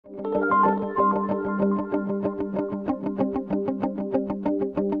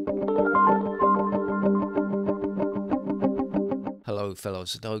Hello, fellow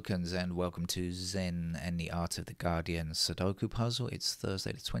Sudokans, and welcome to Zen and the Art of the Guardian Sudoku Puzzle. It's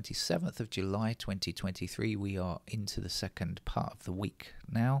Thursday, the 27th of July, 2023. We are into the second part of the week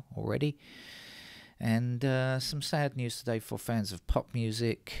now already. And some sad news today for fans of pop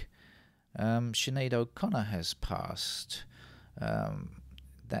music. Sinead O'Connor has passed.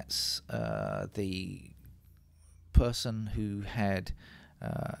 That's the person who had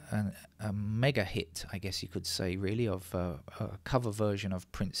a mega hit, I guess you could say, really, of a cover version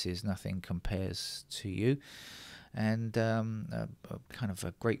of Prince's Nothing Compares to You, and a kind of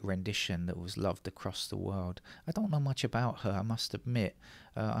a great rendition that was loved across the world. I don't know much about her, I must admit.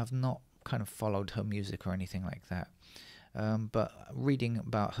 I've not kind of followed her music or anything like that, but reading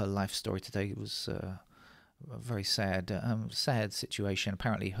about her life story today was a very sad situation.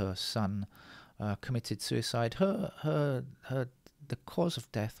 Apparently her son committed suicide. The cause of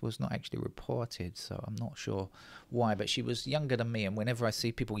death was not actually reported, so I'm not sure why, but she was younger than me, and whenever I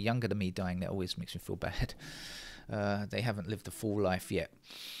see people younger than me dying, that always makes me feel bad. They haven't lived a full life yet.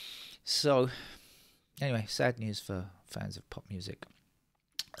 So, anyway, sad news for fans of pop music.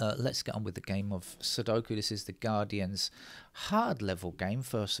 Let's get on with the game of Sudoku. This is the Guardian's hard level game,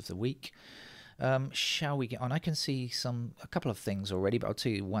 first of the week. Shall we get on? I can see a couple of things already, but I'll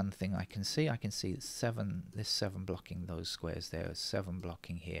tell you one thing I can see. I can see there's 7 blocking those squares there, 7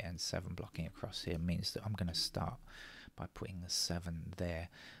 blocking here, and 7 blocking across here. Means that I'm going to start by putting the 7 there.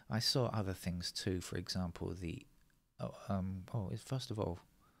 I saw other things too. For example, first of all,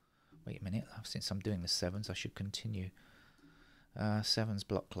 wait a minute. Since I'm doing the 7s, I should continue. 7's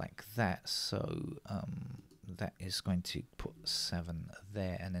block like that, so that is going to put 7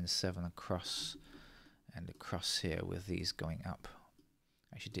 there, and then 7 across and across here, with these going up.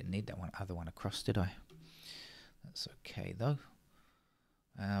 Actually didn't need that other one across, did I? That's okay though.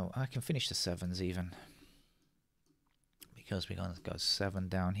 I can finish the 7s even, because we're going to go 7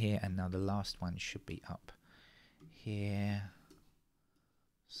 down here, and now the last one should be up here.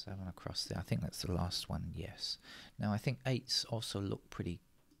 7 across there. I think that's the last one, yes. Now I think 8s also look pretty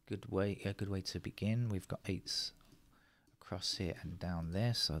a good way to begin. We've got 8s across here and down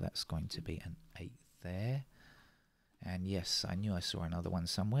there, so that's going to be an 8 there. And yes, I knew I saw another one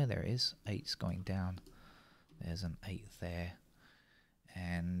somewhere. There it is. 8's going down. There's an 8 there.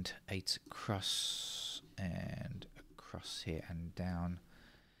 And 8 across and across here and down.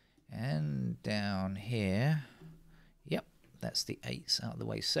 And down here. Yep, that's the 8's out of the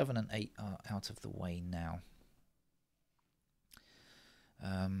way. 7 and 8 are out of the way now.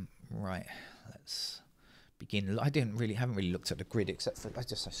 Right, let's begin. I haven't really looked at the grid, except for I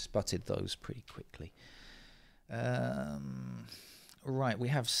spotted those pretty quickly. Right, we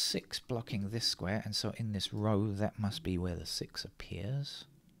have 6 blocking this square, and so in this row that must be where the 6 appears.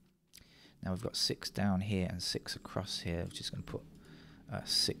 Now we've got 6 down here and 6 across here, which is going to put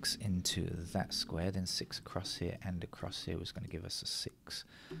 6 into that square, then 6 across here and across here was going to give us a 6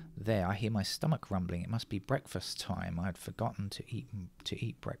 there. I hear my stomach rumbling. It must be breakfast time. I had forgotten to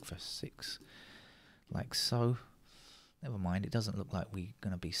eat breakfast. 6 like so. Never mind, it doesn't look like we're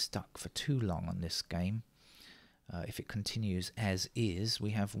going to be stuck for too long on this game. If it continues as is,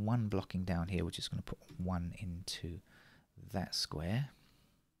 we have 1 blocking down here, which is going to put 1 into that square.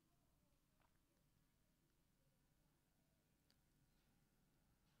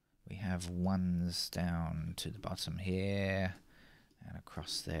 We have 1s down to the bottom here and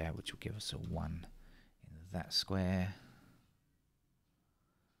across there, which will give us a 1 in that square.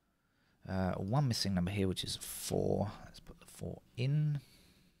 1 missing number here, which is 4. Let's put the 4 in.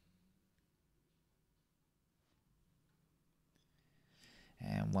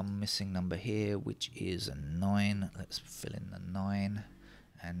 And 1 missing number here, which is a 9. Let's fill in the 9.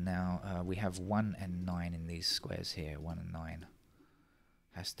 And now we have 1 and 9 in these squares here. 1 and 9.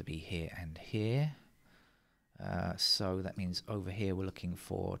 Has to be here and here. So that means over here we're looking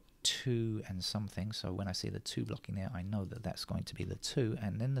for 2 and something. So when I see the 2 blocking there, I know that that's going to be the 2.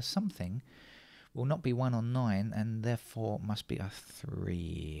 And then the something will not be 1 or 9, and therefore must be a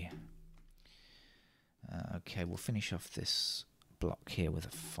 3. Okay, we'll finish off this block here with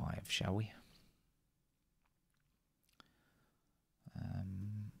a 5, shall we?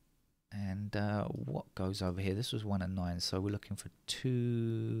 And what goes over here? This was 1 and 9, so we're looking for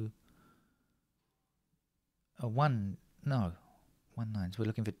 2. 1 9s. We're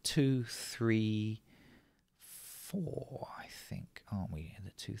looking for 2, 3, 4. I think, aren't we?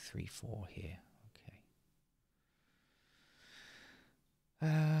 The 2, 3, 4 here. Okay.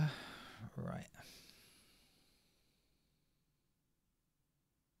 Right.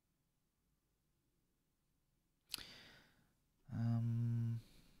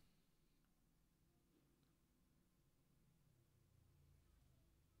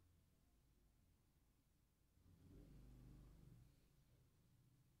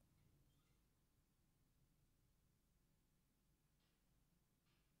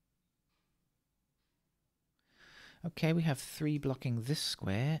 Okay, we have 3 blocking this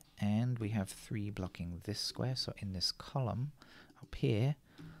square, and we have 3 blocking this square. So in this column up here,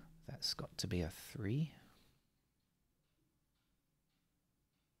 that's got to be a 3.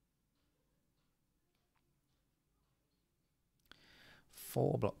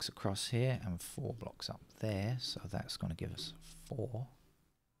 Four blocks across here and 4 blocks up there, so that's going to give us 4.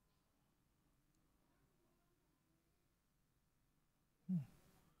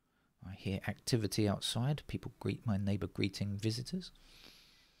 I hear activity outside. People greet my neighbour greeting visitors.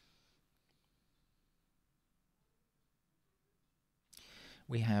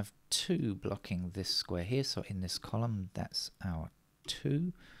 We have 2 blocking this square here, so in this column that's our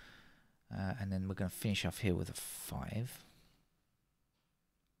 2. And then we're going to finish off here with a 5.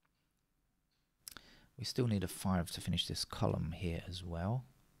 We still need a 5 to finish this column here as well.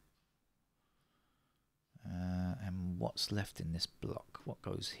 And what's left in this block? What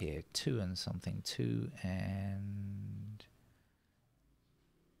goes here? 2 and something, 2 and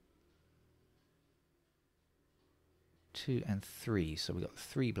 2 and 3. So we've got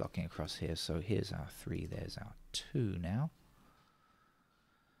 3 blocking across here. So here's our 3, there's our 2 now.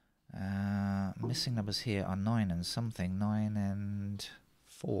 Missing numbers here are 9 and something, 9 and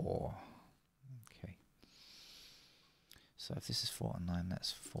 4. Okay. So if this is 4 and 9,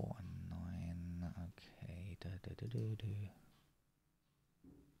 that's 4 and 9. Okay. Da, da, da, da, da.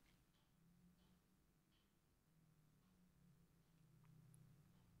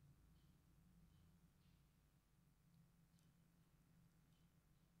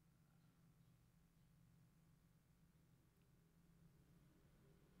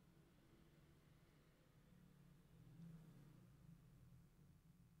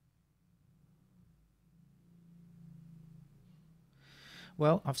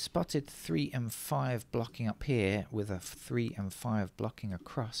 Well, I've spotted 3 and 5 blocking up here with a 3 and 5 blocking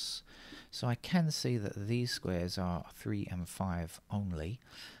across. So I can see that these squares are 3 and 5 only.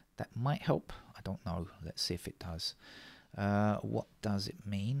 That might help. I don't know. Let's see if it does. What does it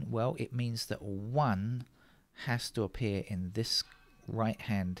mean? Well, it means that 1 has to appear in this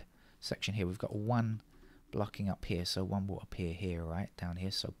right-hand section here. We've got 1 blocking up here, so 1 will appear here, right, down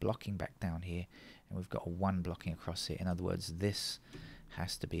here. So blocking back down here, and we've got a 1 blocking across here. In other words, this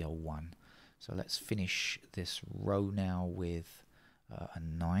has to be a 1. So let's finish this row now with a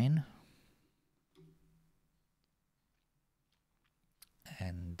 9.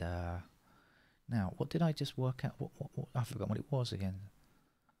 And now, what did I just work out? What I forgot what it was again.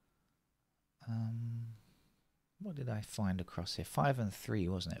 What did I find across here? 5 and 3,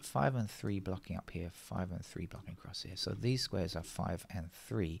 wasn't it? 5 and 3 blocking up here, 5 and 3 blocking across here. So these squares are 5 and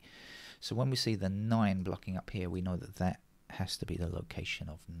 3. So when we see the 9 blocking up here, we know that that has to be the location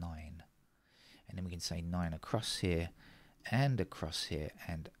of 9. And then we can say 9 across here and across here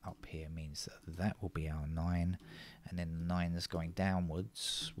and up here means that that will be our 9. And then the 9s going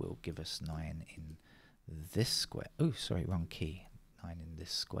downwards will give us 9 in this square. Oh, sorry, wrong key. 9 in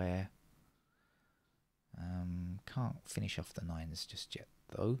this square. Can't finish off the 9s just yet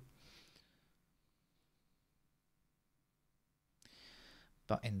though.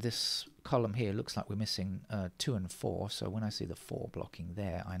 But in this column here, it looks like we're missing 2 and 4. So when I see the 4 blocking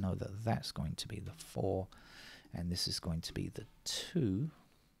there, I know that that's going to be the 4. And this is going to be the 2.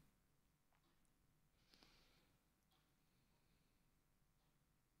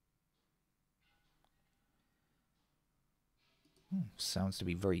 Sounds to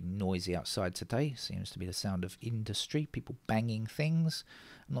be very noisy outside today. Seems to be the sound of industry. People banging things.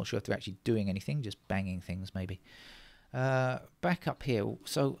 I'm not sure if they're actually doing anything, just banging things maybe. Back up here,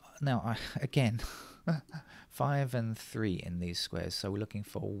 so now again 5 and 3 in these squares, so we're looking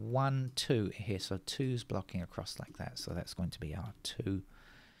for 1, 2 here, so 2's blocking across like that, so that's going to be our 2,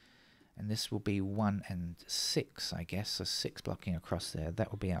 and this will be 1 and 6, I guess, so 6 blocking across there,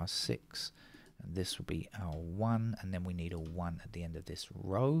 that will be our 6, and this will be our 1, and then we need a 1 at the end of this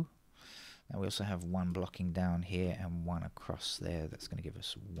row. Now we also have 1 blocking down here and 1 across there, that's going to give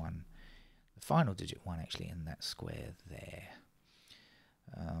us 1. The final digit 1 actually in that square there.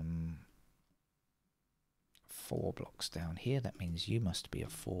 4 blocks down here, that means you must be a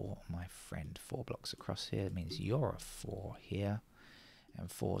 4, my friend. 4 blocks across here means you're a 4 here. And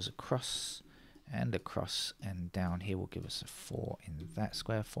 4's across and across and down here will give us a 4 in that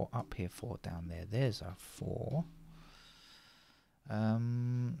square. 4 up here, 4 down there. There's our 4.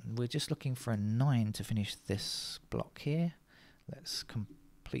 We're just looking for a 9 to finish this block here. Let's complete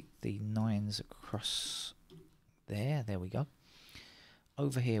the 9s across there. There we go.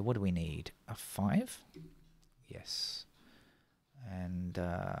 Over here, what do we need? A 5? Yes. And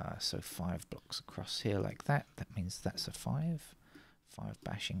so 5 blocks across here like that. That means that's a 5. 5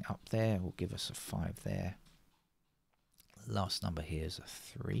 bashing up there will give us a 5 there. last number here is a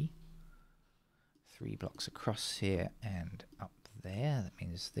 3. 3 blocks across here and up there. That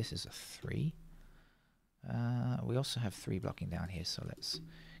means this is a 3. We also have 3 blocking down here, so let's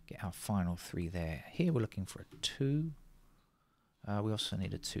get our final 3 there. Here we're looking for a 2. We also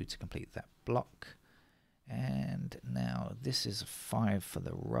need a 2 to complete that block. And now this is a 5 for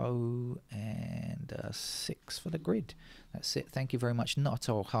the row and a 6 for the grid. That's it. Thank you very much. Not at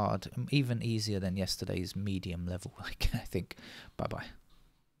all hard. Even easier than yesterday's medium level, I think. Bye-bye.